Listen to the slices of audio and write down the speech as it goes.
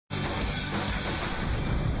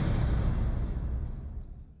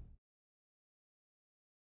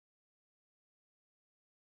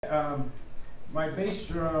My bass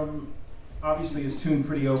drum obviously is tuned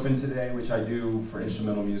pretty open today, which I do for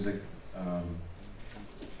instrumental music.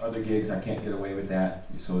 Other gigs I can't get away with that,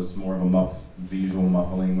 so it's more of a visual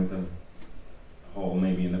muffling with a hole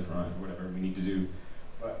maybe in the front or whatever we need to do.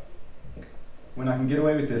 But when I can get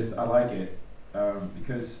away with this, I like it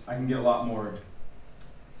because I can get a lot more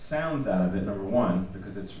sounds out of it, number one,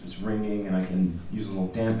 because it's ringing and I can use a little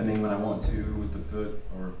dampening when I want to with the foot,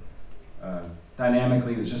 or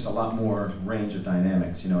dynamically there's just a lot more range of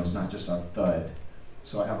dynamics, you know, it's not just a thud.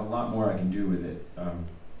 So I have a lot more I can do with it.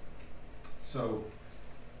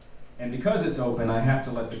 And because it's open, I have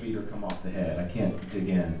to let the beater come off the head. I can't dig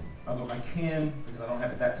in. Although I can, because I don't have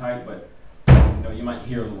it that tight, but you know, you might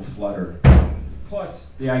hear a little flutter. Plus,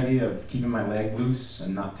 the idea of keeping my leg loose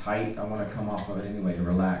and not tight, I want to come off of it anyway to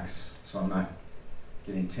relax, so I'm not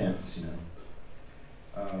getting tense, you know.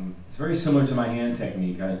 It's very similar to my hand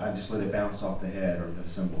technique. I just let it bounce off the head or the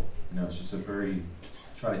cymbal. You know, it's just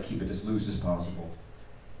try to keep it as loose as possible.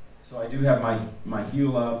 So I do have my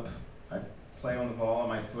heel up. I play on the ball on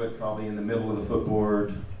my foot, probably in the middle of the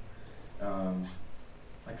footboard.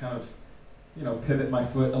 I kind of, you know, pivot my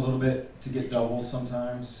foot a little bit to get doubles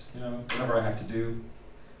sometimes, you know, whatever I have to do.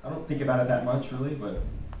 I don't think about it that much, really, but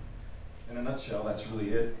in a nutshell, that's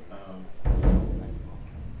really it.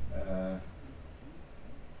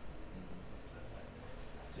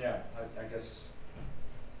 Yeah, I guess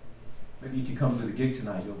maybe if you come to the gig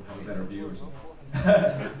tonight, you'll have a better view or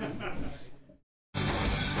something.